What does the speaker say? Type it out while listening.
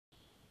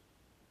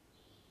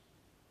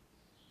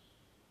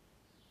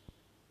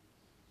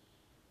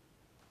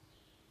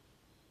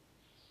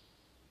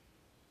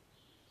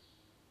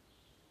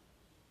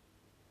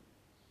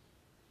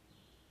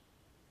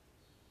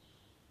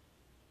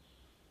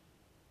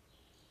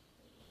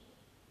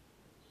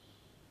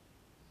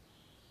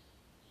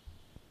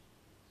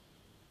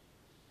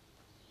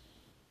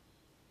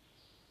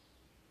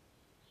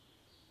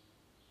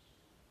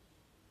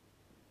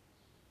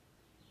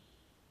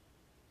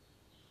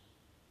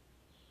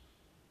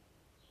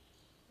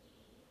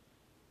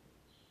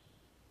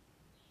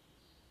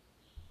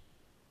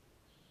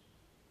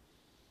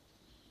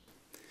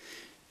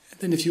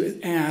then if you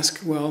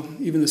ask, well,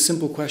 even the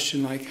simple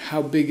question like,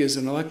 how big is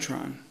an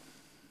electron?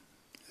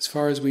 As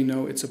far as we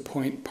know, it's a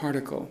point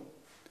particle,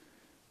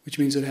 which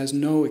means it has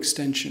no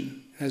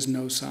extension, it has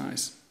no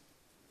size.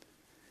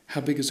 How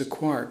big is a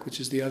quark,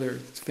 which is the other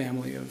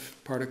family of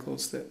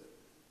particles that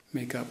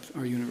make up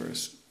our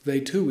universe? They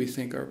too, we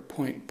think, are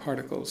point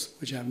particles,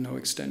 which have no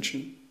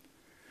extension.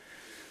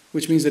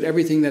 Which means that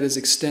everything that is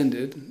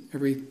extended,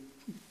 every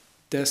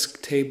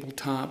desk, table,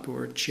 top,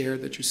 or chair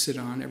that you sit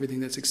on, everything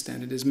that's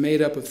extended, is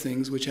made up of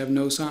things which have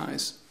no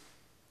size.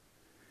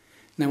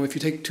 Now, if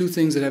you take two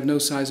things that have no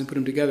size and put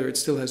them together, it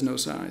still has no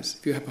size.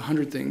 If you have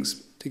 100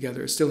 things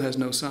together, it still has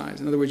no size.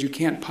 In other words, you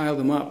can't pile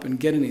them up and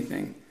get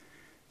anything.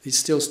 It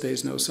still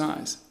stays no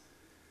size.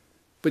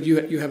 But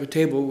you have a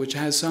table which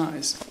has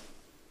size.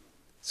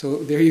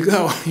 So there you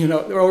go.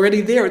 They're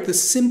already there at the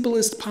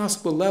simplest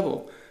possible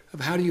level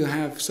of how do you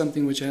have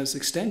something which has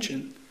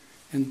extension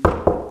and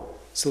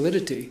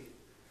solidity.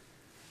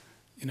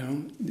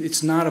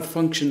 It's not a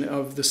function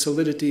of the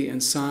solidity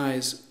and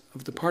size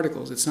of the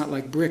particles. It's not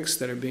like bricks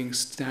that are being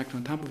stacked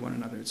on top of one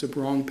another. It's a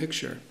wrong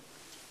picture.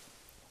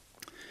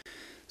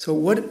 So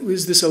what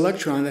is this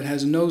electron that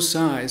has no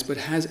size but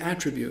has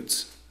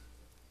attributes?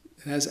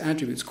 It has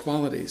attributes,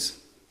 qualities.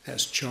 It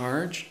has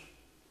charge.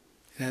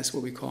 It has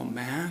what we call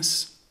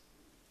mass.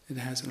 It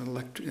has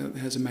it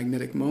has a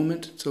magnetic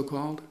moment,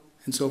 so-called,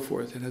 and so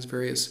forth. It has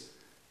various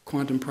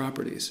quantum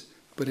properties.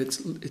 But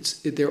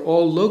they're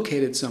all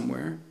located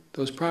somewhere.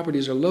 Those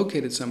properties are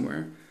located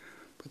somewhere,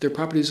 but they're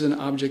properties of an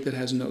object that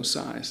has no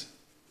size.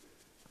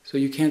 So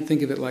you can't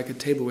think of it like a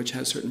table which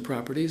has certain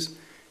properties.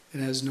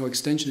 It has no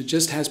extension. It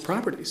just has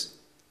properties.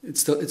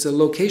 It's a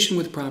location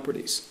with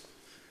properties.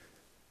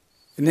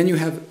 And then you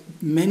have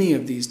many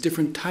of these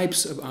different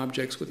types of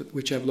objects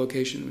which have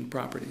location and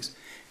properties.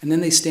 And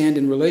then they stand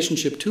in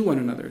relationship to one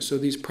another. So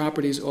these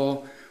properties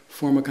all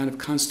form a kind of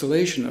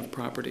constellation of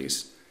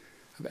properties,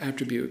 of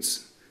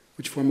attributes,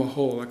 which form a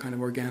whole, a kind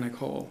of organic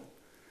whole.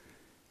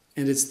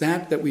 And it's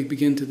that we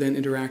begin to then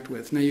interact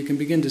with. Now you can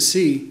begin to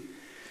see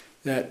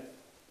that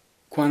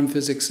quantum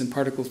physics and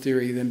particle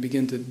theory then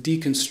begin to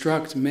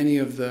deconstruct many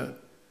of the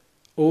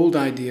old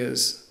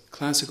ideas,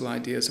 classical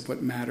ideas of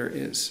what matter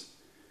is,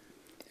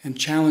 and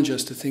challenge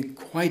us to think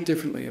quite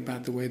differently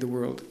about the way the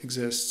world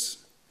exists.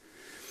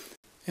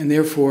 And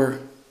therefore,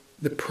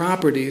 the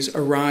properties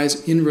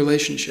arise in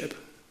relationship.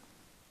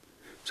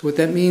 So what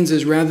that means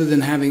is rather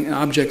than having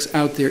objects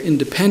out there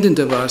independent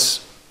of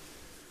us,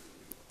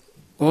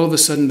 all of a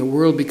sudden the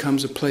world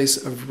becomes a place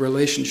of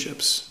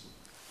relationships.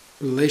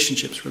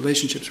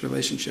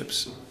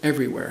 Relationships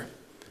everywhere.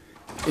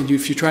 And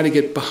if you try to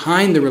get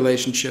behind the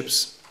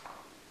relationships,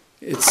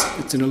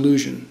 it's an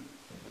illusion.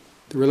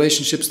 The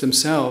relationships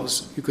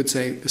themselves, you could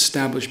say,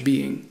 establish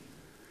being.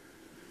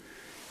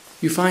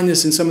 You find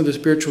this in some of the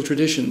spiritual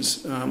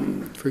traditions.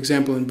 For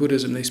example, in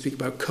Buddhism, they speak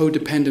about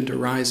codependent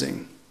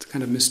arising. It's a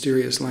kind of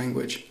mysterious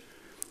language.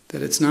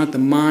 That it's not the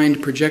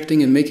mind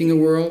projecting and making a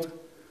world,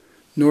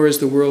 nor is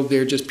the world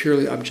there just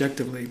purely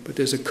objectively, but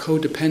there's a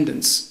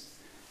codependence.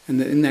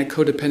 And in that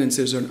codependence,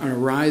 there's an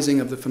arising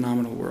of the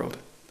phenomenal world.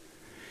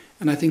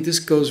 And I think this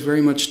goes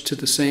very much to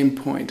the same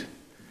point,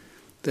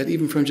 that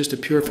even from just a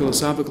pure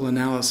philosophical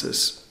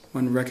analysis,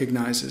 one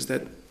recognizes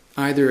that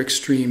either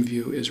extreme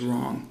view is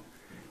wrong.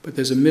 But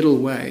there's a middle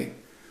way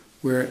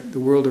where the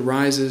world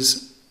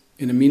arises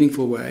in a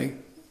meaningful way,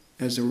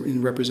 as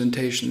in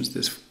representations,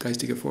 this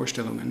geistige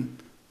Vorstellungen,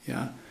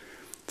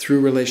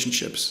 through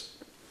relationships.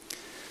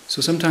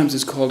 So sometimes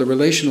it's called a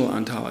relational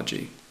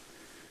ontology,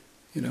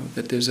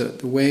 that there's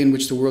the way in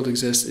which the world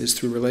exists is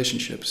through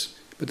relationships.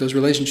 But those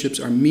relationships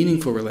are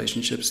meaningful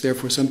relationships,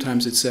 therefore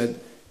sometimes it's said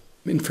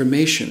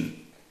information,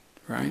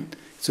 right?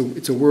 So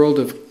it's a world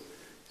of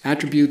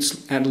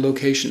attributes and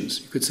locations.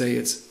 You could say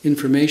it's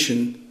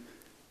information,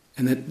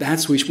 and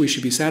that's what we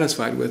should be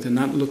satisfied with and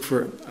not look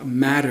for a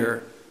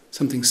matter,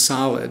 something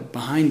solid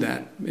behind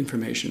that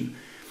information.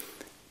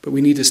 But we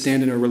need to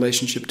stand in a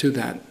relationship to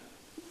that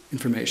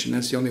information.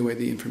 That's the only way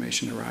the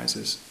information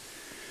arises.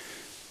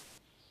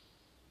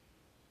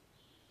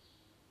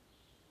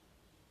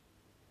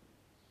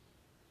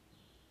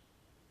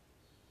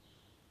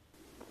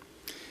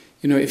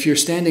 If you're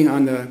standing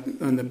on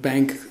the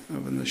bank,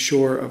 on the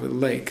shore of a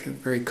lake, a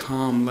very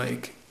calm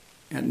lake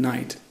at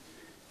night,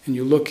 and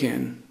you look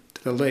in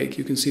to the lake,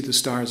 you can see the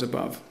stars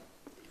above.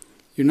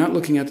 You're not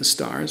looking at the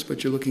stars,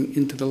 but you're looking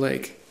into the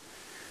lake.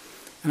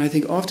 And I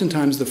think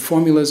oftentimes the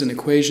formulas and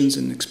equations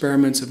and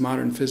experiments of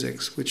modern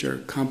physics, which are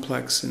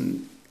complex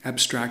and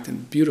abstract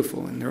and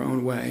beautiful in their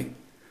own way,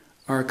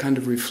 are a kind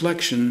of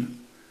reflection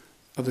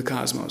of the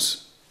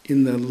cosmos,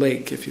 in the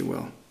lake, if you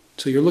will.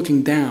 So you're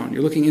looking down,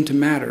 you're looking into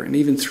matter, and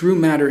even through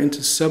matter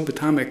into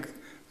subatomic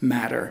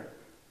matter,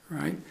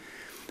 right?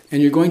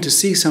 And you're going to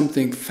see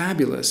something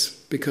fabulous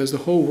because the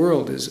whole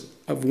world is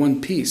of one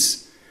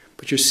piece,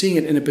 but you're seeing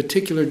it in a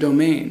particular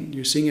domain.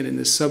 You're seeing it in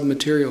the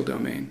submaterial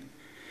domain.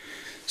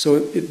 So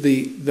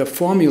the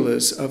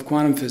formulas of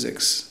quantum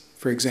physics,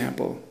 for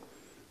example,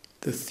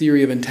 the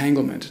theory of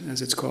entanglement,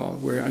 as it's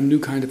called, where a new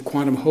kind of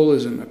quantum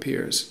holism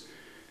appears,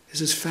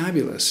 this is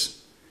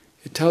fabulous.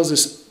 It tells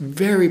us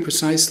very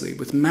precisely,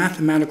 with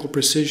mathematical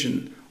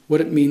precision,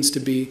 what it means to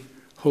be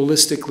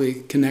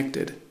holistically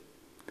connected.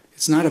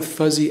 It's not a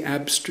fuzzy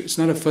it's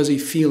not a fuzzy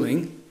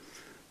feeling.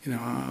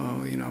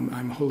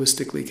 I'm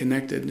holistically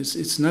connected.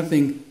 It's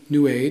nothing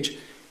New Age.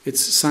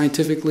 It's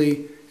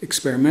scientifically,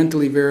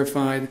 experimentally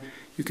verified.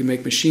 You can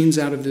make machines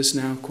out of this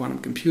now, quantum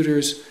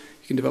computers.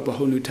 You can develop a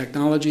whole new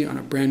technology on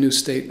a brand new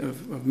state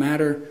of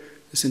matter,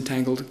 this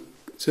entangled.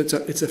 So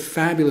it's a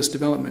fabulous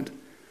development.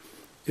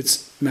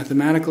 It's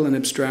mathematical and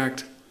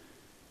abstract,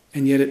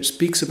 and yet it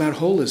speaks about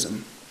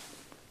holism.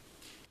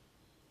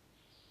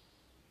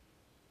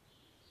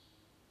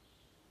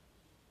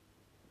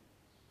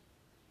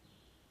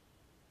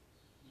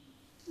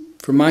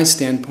 From my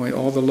standpoint,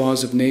 all the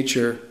laws of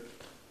nature,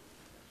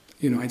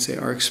 I'd say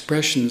are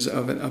expressions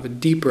of a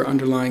deeper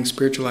underlying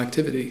spiritual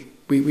activity.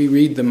 We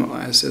read them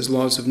as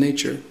laws of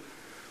nature,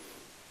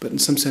 but in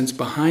some sense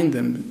behind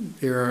them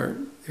there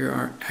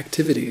are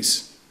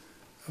activities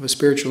of a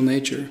spiritual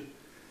nature.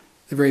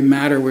 The very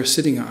matter we're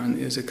sitting on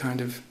is a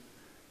kind of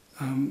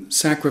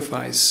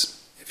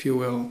sacrifice, if you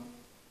will,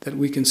 that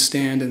we can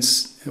stand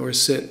or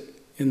sit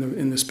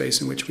in the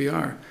space in which we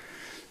are.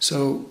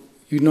 So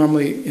you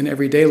normally, in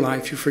everyday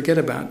life, you forget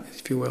about,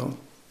 if you will,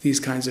 these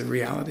kinds of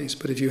realities.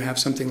 But if you have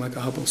something like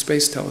a Hubble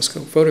Space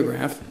Telescope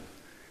photograph,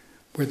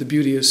 where the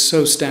beauty is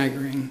so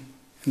staggering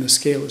and the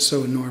scale is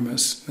so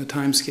enormous, the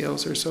time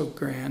scales are so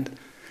grand,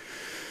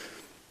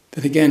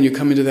 that again you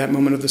come into that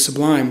moment of the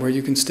sublime where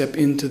you can step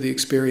into the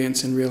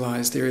experience and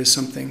realize there is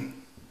something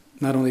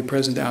not only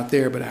present out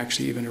there, but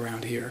actually even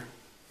around here,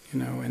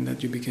 and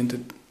that you begin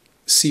to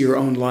see your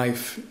own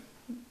life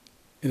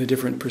in a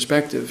different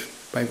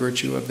perspective by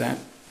virtue of that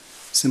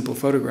simple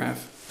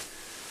photograph.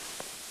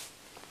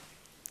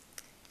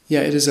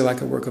 Yeah, it is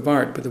like a work of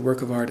art, but the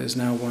work of art is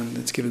now one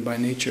that's given by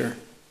nature.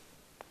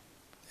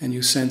 And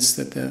you sense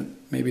that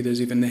maybe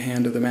there's even the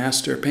hand of the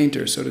master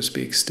painter, so to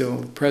speak,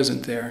 still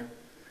present there,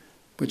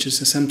 which is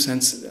in some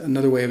sense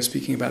another way of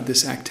speaking about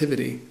this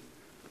activity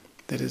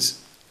that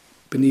is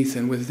beneath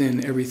and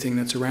within everything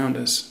that's around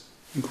us,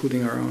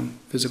 including our own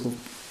physical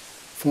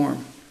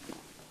form.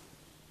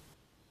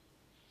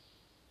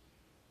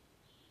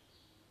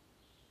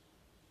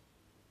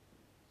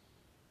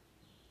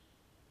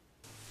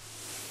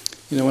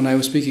 When I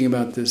was speaking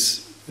about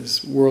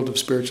this world of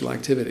spiritual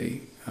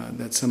activity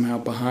that's somehow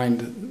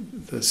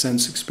behind the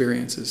sense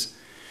experiences,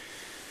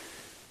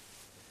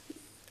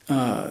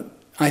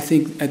 I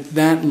think at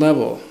that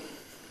level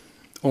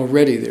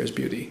already there's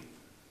beauty,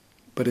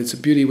 but it's a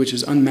beauty which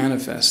is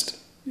unmanifest.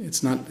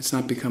 It's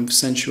not become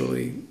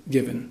sensually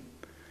given.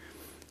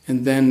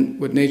 And then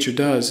what nature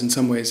does in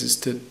some ways is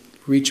to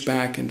reach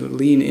back and to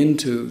lean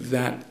into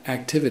that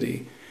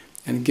activity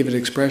and give it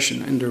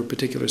expression under a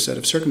particular set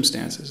of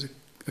circumstances,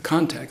 a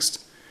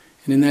context.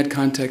 And in that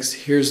context,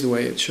 here's the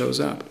way it shows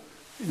up.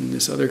 In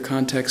this other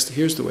context,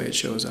 here's the way it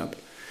shows up.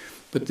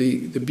 But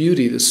the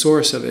beauty, the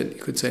source of it,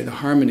 you could say the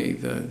harmony,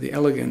 the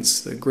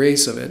elegance, the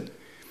grace of it,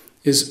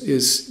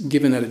 is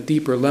given at a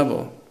deeper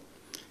level.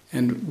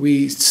 And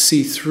we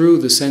see through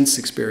the sense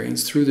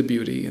experience, through the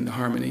beauty and the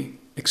harmony,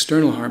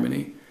 external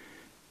harmony,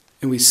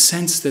 and we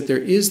sense that there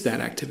is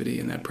that activity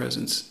in that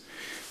presence.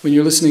 When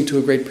you're listening to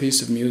a great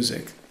piece of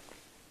music,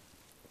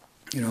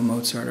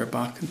 Mozart or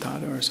Bach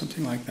cantata or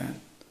something like that,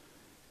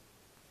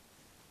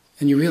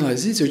 and you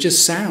realize these are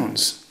just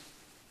sounds.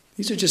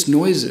 These are just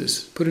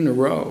noises put in a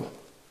row.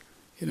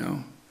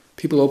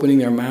 People opening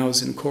their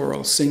mouths in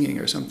choral, singing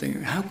or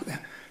something.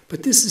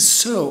 But this is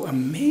so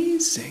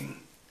amazing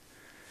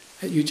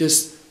that you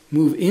just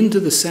move into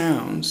the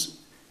sounds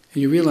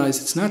and you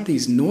realize it's not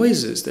these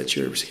noises that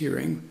you're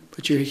hearing,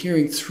 but you're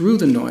hearing through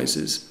the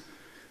noises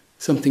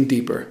something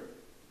deeper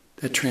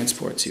that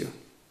transports you,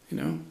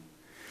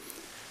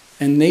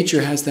 And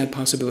nature has that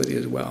possibility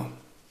as well.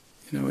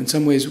 In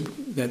some ways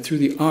that through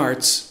the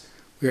arts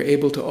we are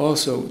able to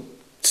also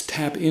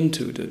tap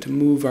into, to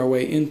move our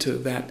way into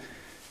that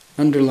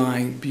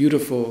underlying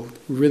beautiful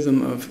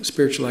rhythm of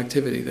spiritual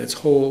activity that's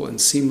whole and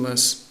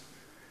seamless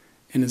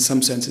and in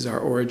some sense is our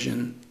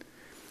origin,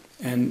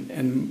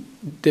 and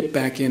dip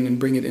back in and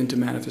bring it into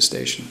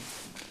manifestation,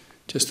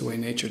 just the way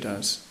nature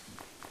does.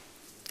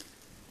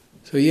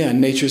 So yeah,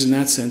 nature's in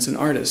that sense an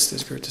artist,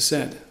 as Goethe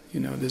said.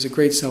 There's a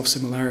great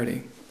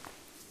self-similarity.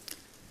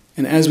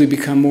 And as we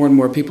become more and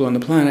more people on the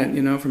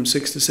planet, from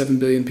 6 to 7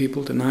 billion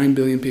people to 9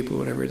 billion people,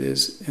 whatever it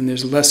is, and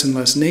there's less and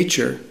less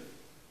nature,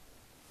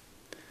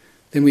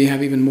 then we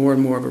have even more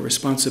and more of a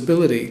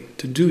responsibility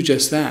to do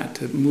just that,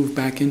 to move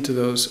back into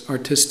those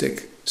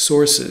artistic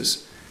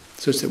sources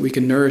such that we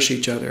can nourish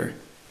each other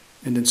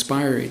and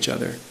inspire each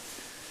other,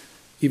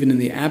 even in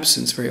the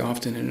absence, very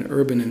often in an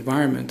urban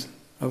environment,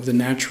 of the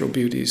natural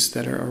beauties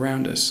that are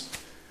around us.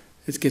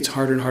 It gets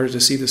harder and harder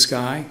to see the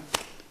sky.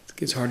 It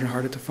gets harder and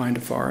harder to find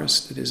a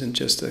forest that isn't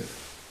just a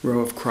row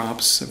of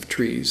crops, of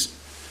trees,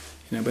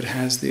 but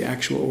has the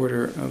actual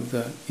order of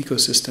the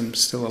ecosystem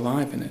still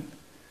alive in it.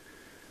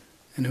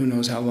 And who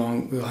knows how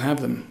long we'll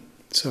have them.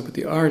 So, but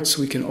the arts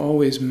we can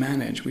always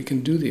manage. We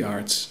can do the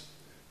arts.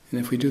 And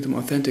if we do them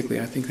authentically,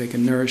 I think they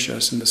can nourish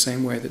us in the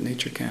same way that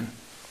nature can.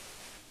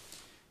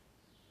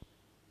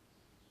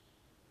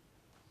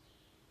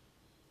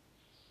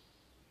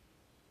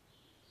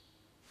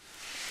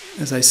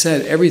 as I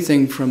said,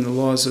 everything from the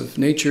laws of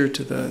nature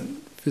to the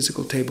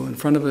physical table in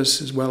front of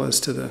us, as well as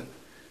to the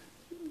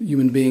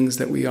human beings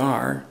that we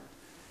are,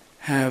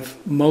 have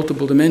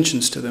multiple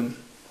dimensions to them.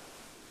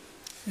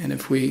 And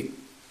if we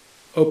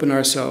open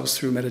ourselves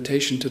through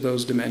meditation to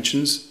those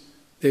dimensions,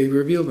 they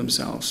reveal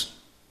themselves.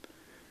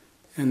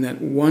 And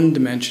that one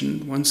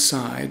dimension, one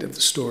side of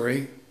the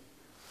story,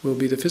 will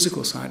be the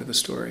physical side of the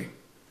story.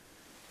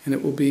 And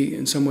it will be,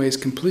 in some ways,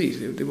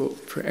 complete. It will,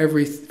 for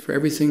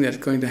everything that's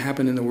going to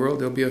happen in the world,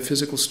 there'll be a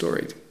physical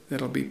story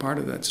that'll be part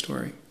of that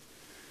story.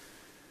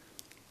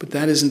 But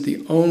that isn't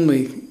the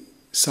only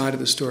side of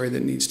the story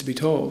that needs to be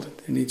told.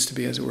 There needs to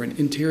be, as it were, an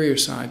interior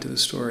side to the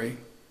story,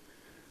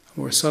 a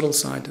more subtle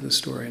side to the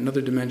story, another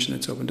dimension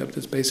that's opened up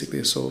that's basically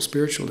a soul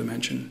spiritual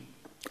dimension,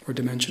 or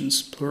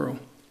dimensions, plural.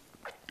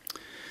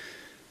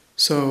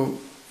 So,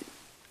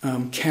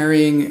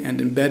 carrying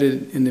and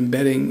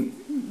embedding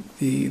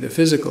the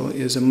physical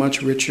is a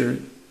much richer,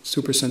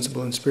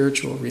 supersensible and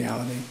spiritual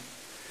reality.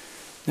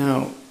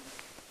 Now,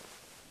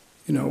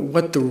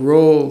 what the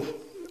role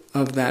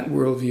of that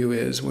worldview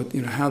is,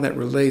 how that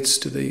relates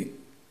to the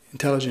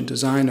intelligent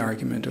design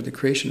argument or the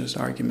creationist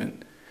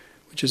argument,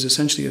 which is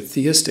essentially a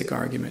theistic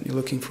argument. You're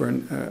looking for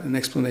an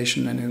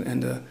explanation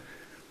and a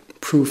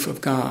proof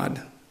of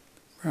God,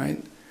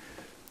 right?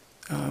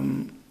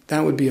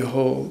 That would be a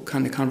whole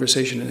kind of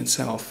conversation in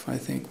itself, I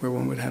think, where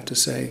one would have to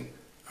say,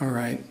 all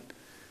right,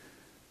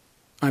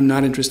 I'm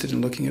not interested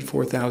in looking at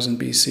 4000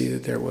 BC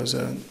that there was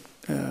a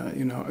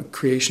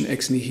creation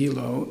ex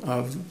nihilo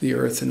of the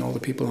earth and all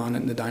the people on it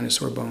and the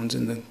dinosaur bones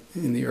in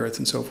the earth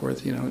and so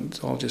forth.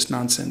 It's all just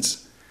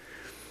nonsense.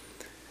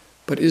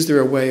 But is there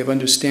a way of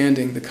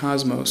understanding the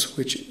cosmos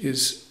which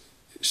is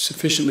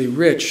sufficiently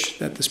rich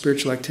that the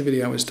spiritual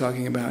activity I was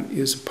talking about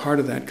is part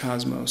of that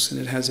cosmos,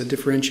 and it has a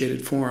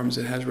differentiated forms,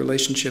 it has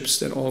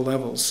relationships at all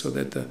levels, so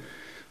that the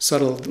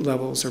subtle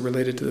levels are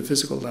related to the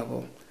physical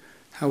level?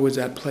 How would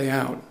that play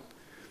out?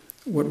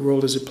 What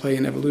role does it play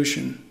in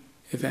evolution,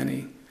 if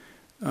any?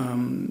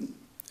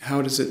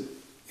 How does it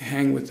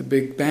hang with the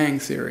Big Bang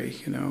theory?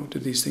 Do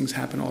these things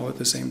happen all at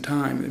the same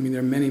time? I mean,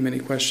 there are many, many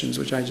questions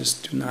which I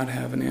just do not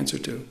have an answer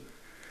to.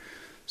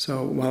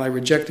 So while I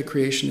reject the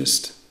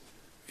creationist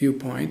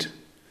viewpoint,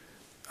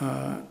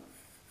 I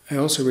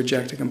also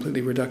reject a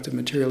completely reductive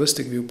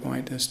materialistic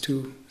viewpoint as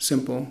too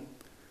simple,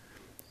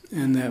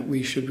 and that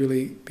we should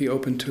really be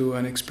open to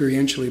an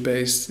experientially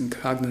based and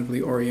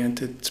cognitively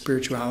oriented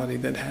spirituality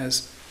that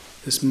has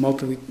this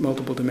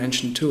multiple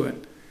dimension to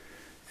it.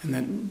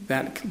 And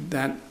that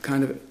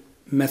kind of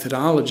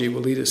methodology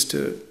will lead us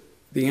to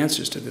the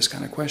answers to this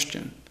kind of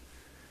question.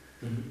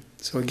 Mm-hmm.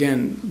 So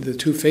again, the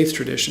two faith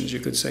traditions, you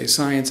could say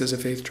science as a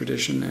faith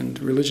tradition and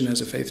religion as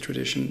a faith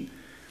tradition,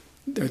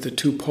 they're the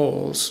two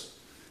poles.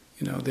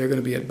 They're going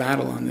to be at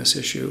battle on this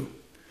issue.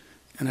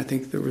 And I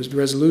think the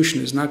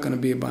resolution is not going to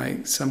be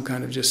by some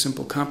kind of just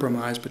simple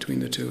compromise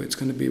between the two. It's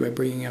going to be by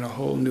bringing in a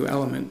whole new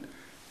element,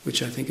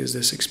 which I think is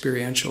this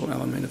experiential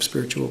element of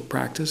spiritual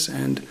practice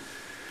and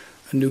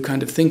a new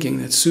kind of thinking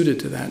that's suited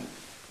to that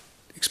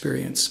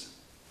experience.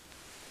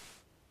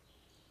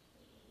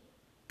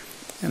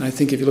 And I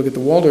think if you look at the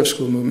Waldorf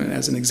school movement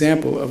as an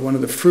example of one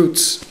of the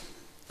fruits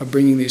of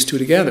bringing these two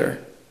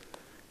together,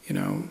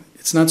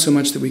 it's not so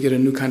much that we get a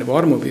new kind of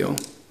automobile,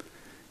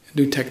 a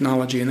new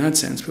technology in that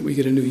sense, but we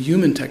get a new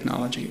human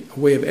technology, a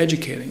way of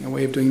educating, a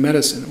way of doing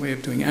medicine, a way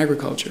of doing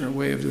agriculture, a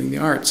way of doing the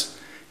arts.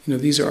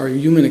 These are our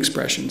human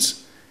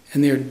expressions,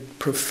 and they're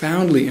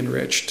profoundly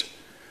enriched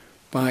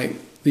by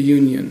the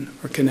union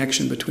or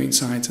connection between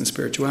science and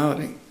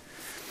spirituality.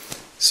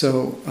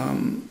 So,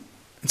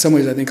 in some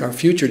ways, I think our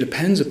future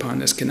depends upon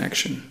this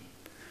connection.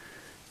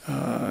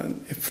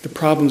 If the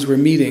problems we're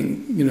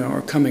meeting,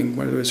 are coming,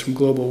 whether it's from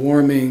global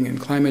warming and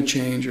climate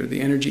change or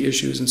the energy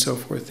issues and so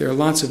forth, there are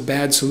lots of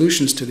bad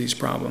solutions to these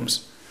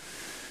problems,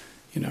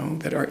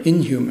 that are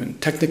inhuman.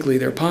 Technically,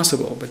 they're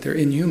possible, but they're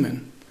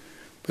inhuman.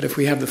 But if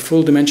we have the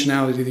full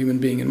dimensionality of the human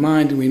being in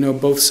mind and we know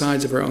both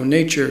sides of our own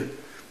nature,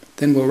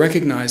 then we'll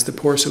recognize the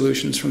poor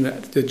solutions from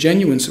the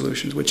genuine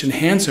solutions, which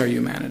enhance our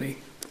humanity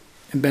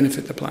and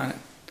benefit the planet,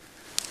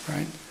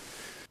 right?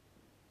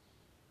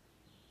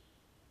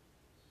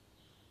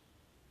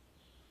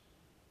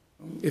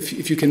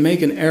 If you can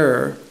make an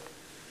error,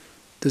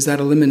 does that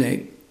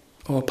eliminate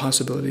all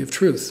possibility of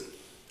truth?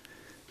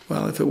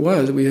 Well, if it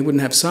was, we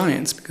wouldn't have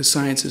science, because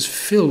science is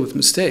filled with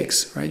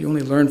mistakes, right? You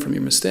only learn from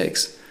your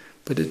mistakes,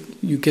 but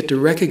you get to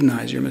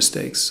recognize your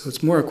mistakes. So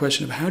it's more a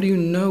question of how do you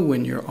know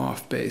when you're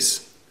off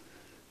base?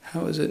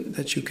 How is it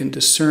that you can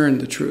discern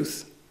the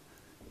truth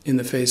in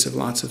the face of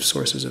lots of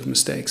sources of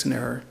mistakes and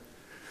error?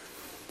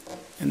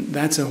 And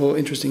that's a whole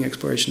interesting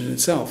exploration in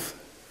itself,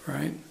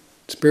 right?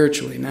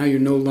 Spiritually, now you're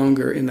no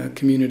longer in a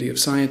community of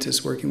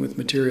scientists working with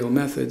material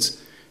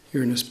methods.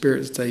 You're in a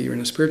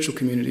spiritual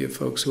community of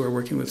folks who are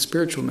working with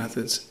spiritual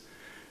methods.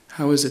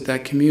 How is it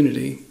that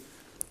community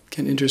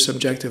can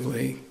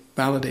intersubjectively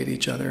validate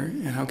each other,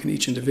 and how can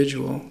each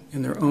individual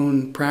in their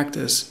own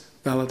practice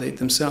validate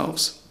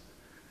themselves?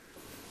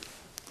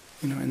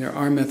 And there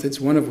are methods,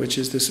 one of which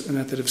is this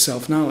method of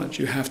self-knowledge.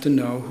 You have to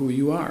know who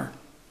you are.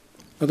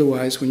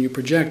 Otherwise, when you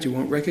project, you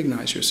won't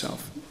recognize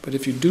yourself. But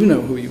if you do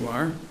know who you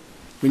are,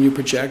 when you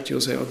project,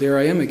 you'll say, oh, there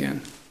I am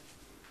again.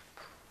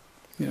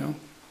 You know?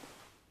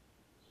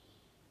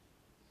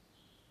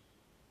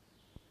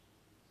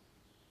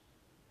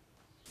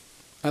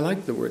 I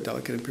like the word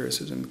delicate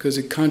empiricism because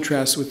it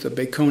contrasts with the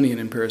Baconian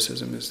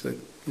empiricism is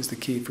the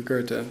key for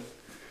Goethe.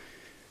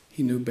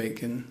 He knew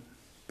Bacon.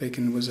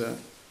 Bacon was you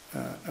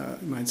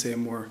might say, a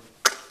more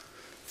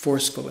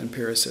forceful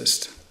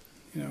empiricist,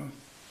 you know,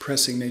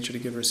 pressing nature to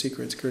give her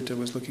secrets. Goethe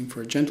was looking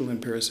for a gentle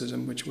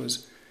empiricism, which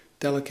was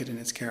delicate in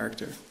its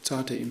character.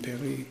 Zarte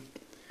Empirie.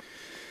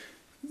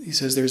 He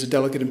says there's a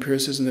delicate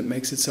empiricism that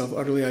makes itself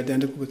utterly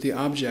identical with the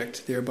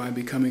object, thereby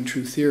becoming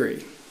true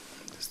theory.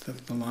 That's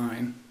the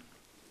line.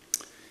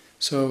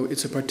 So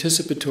it's a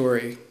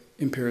participatory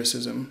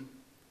empiricism,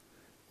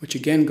 which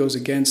again goes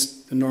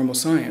against the normal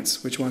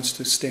science, which wants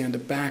to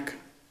stand back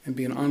and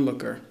be an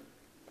onlooker.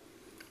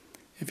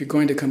 If you're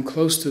going to come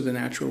close to the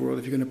natural world,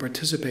 if you're going to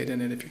participate in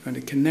it, if you're going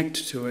to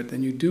connect to it,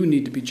 then you do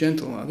need to be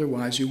gentle.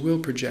 Otherwise you will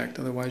project,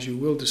 otherwise you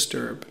will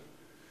disturb.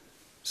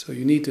 So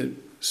you need to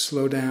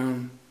slow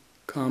down,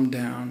 calm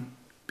down,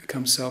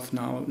 become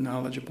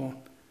self-knowledgeable,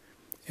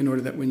 in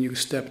order that when you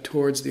step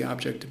towards the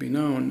object to be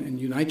known and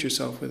unite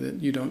yourself with it,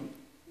 you don't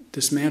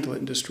dismantle it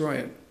and destroy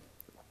it.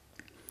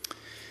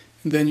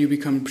 And then you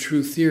become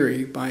true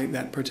theory by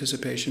that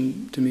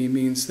participation. To me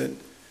means that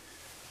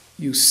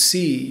you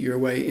see your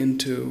way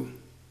into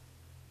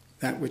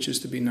that which is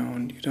to be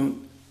known. You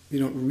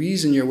don't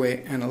reason your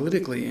way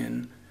analytically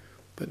in,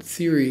 but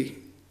theory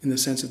in the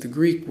sense of the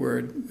Greek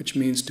word, which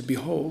means to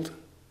behold.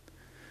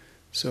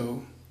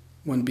 So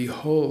one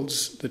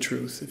beholds the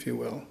truth, if you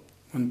will.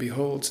 One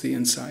beholds the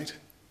insight.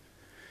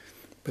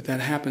 But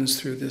that happens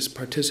through this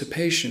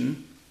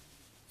participation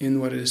in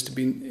what it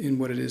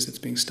is that's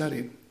being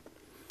studied.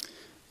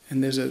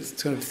 And there's a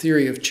sort of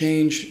theory of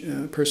change,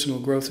 personal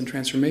growth and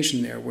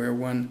transformation there, where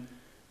one,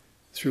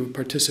 through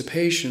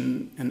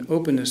participation and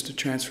openness to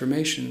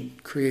transformation,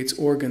 creates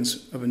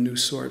organs of a new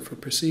sort for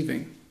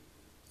perceiving.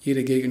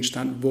 Jeder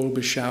Gegenstand wohl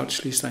beschaut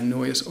schließt ein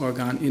neues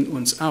Organ in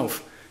uns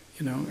auf.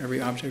 You know, every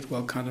object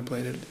well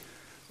contemplated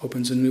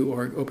opens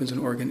an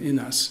organ in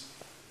us,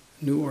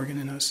 a new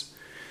organ in us.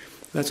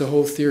 That's a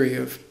whole theory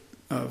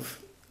of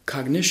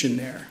cognition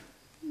there.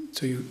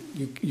 So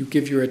you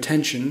give your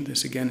attention,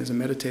 this again is a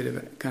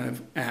meditative kind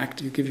of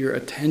act, you give your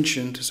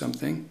attention to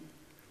something,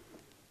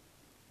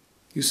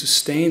 you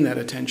sustain that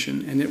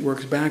attention, and it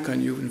works back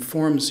on you,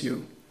 informs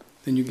you.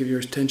 Then you give your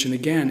attention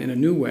again in a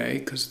new way,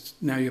 because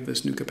now you have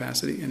this new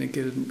capacity, and it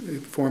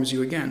informs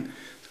you again.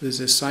 So there's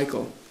this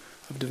cycle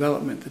of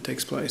development that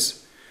takes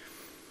place.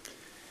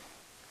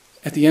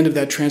 At the end of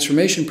that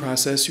transformation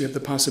process, you have the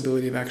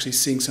possibility of actually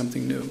seeing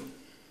something new.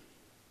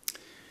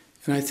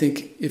 And I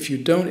think if you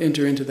don't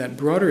enter into that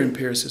broader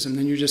empiricism,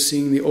 then you're just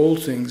seeing the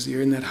old things.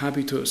 You're in that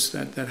habitus,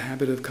 that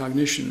habit of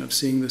cognition, of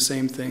seeing the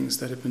same things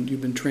that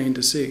you've been trained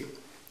to see.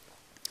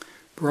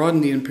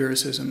 Broaden the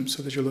empiricism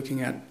so that you're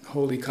looking at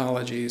whole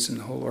ecologies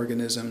and whole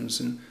organisms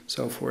and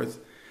so forth.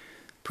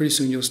 Pretty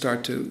soon you'll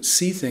start to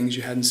see things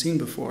you hadn't seen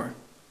before,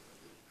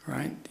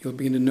 right? You'll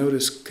begin to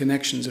notice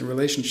connections and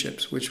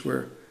relationships which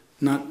were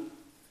not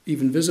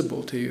even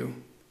visible to you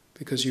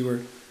because you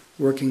were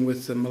working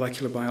with the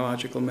molecular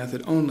biological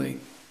method only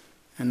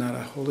and not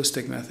a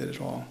holistic method at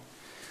all.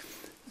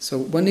 So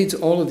one needs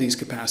all of these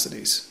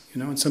capacities,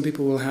 you know, and some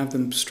people will have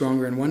them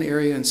stronger in one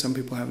area and some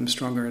people have them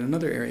stronger in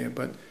another area,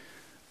 but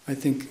I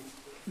think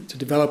to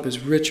develop as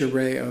rich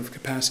array of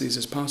capacities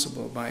as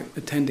possible by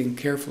attending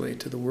carefully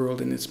to the world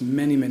in its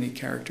many, many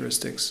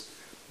characteristics,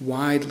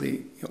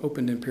 widely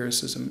open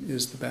empiricism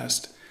is the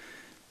best.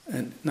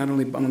 And not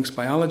only amongst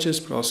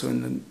biologists, but also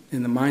in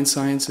the mind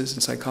sciences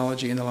and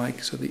psychology and the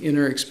like, so the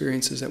inner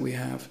experiences that we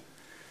have,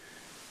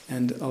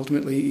 and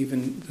ultimately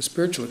even the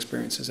spiritual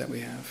experiences that we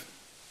have.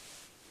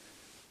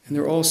 And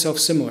they're all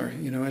self-similar,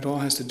 you know, it all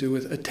has to do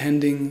with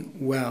attending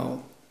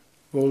well,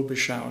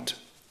 wohlbeschaut,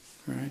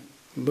 right?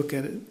 Look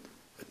at it,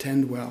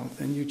 attend well,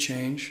 then you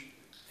change,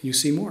 and you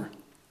see more.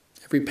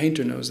 Every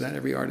painter knows that,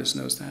 every artist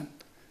knows that,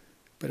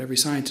 but every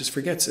scientist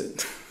forgets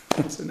it.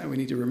 So now we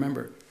need to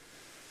remember.